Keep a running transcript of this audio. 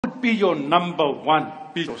would be your number one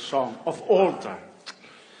Beatles song of all time?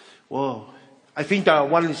 Well, I think the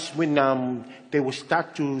one is when they will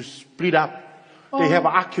start to split up. They have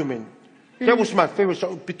an argument. That was my favorite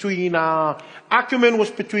song. Argument was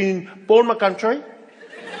between Paul McCartney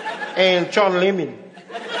and John Lennon.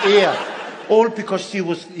 Yeah, all because he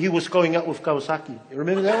was going out with Kawasaki. You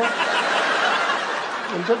remember that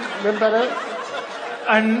one? Remember that?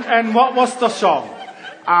 And what was the song?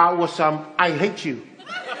 Was I Hate You.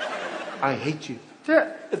 I Hate You.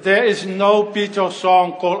 There is no Beatles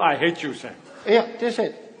song called I Hate You, sir. Yeah, that's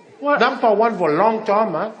it. What? Number one for a long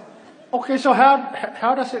time, huh? Okay, so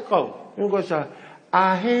how does it go? It goes,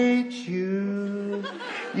 I hate you.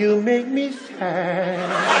 You make me sad.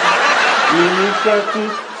 You make a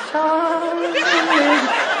good time.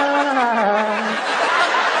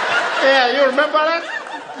 Yeah, you remember that?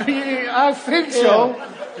 I think so.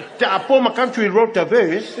 Paul McCartney wrote the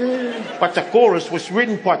verse, but the chorus was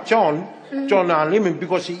written by John Lennon,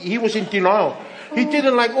 because he was in denial. He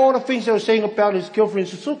didn't like all the things they were saying about his girlfriend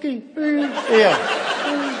Suzuki. Yeah.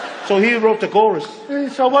 So he wrote the chorus.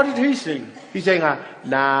 So what did he sing? He sang na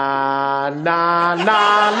na na na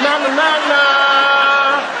na na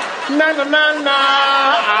na na na na.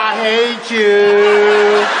 I hate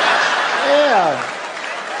you. Yeah.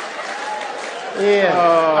 Yeah. I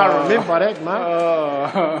remember that, man.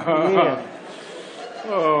 Yeah.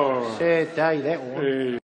 Sad day, that one.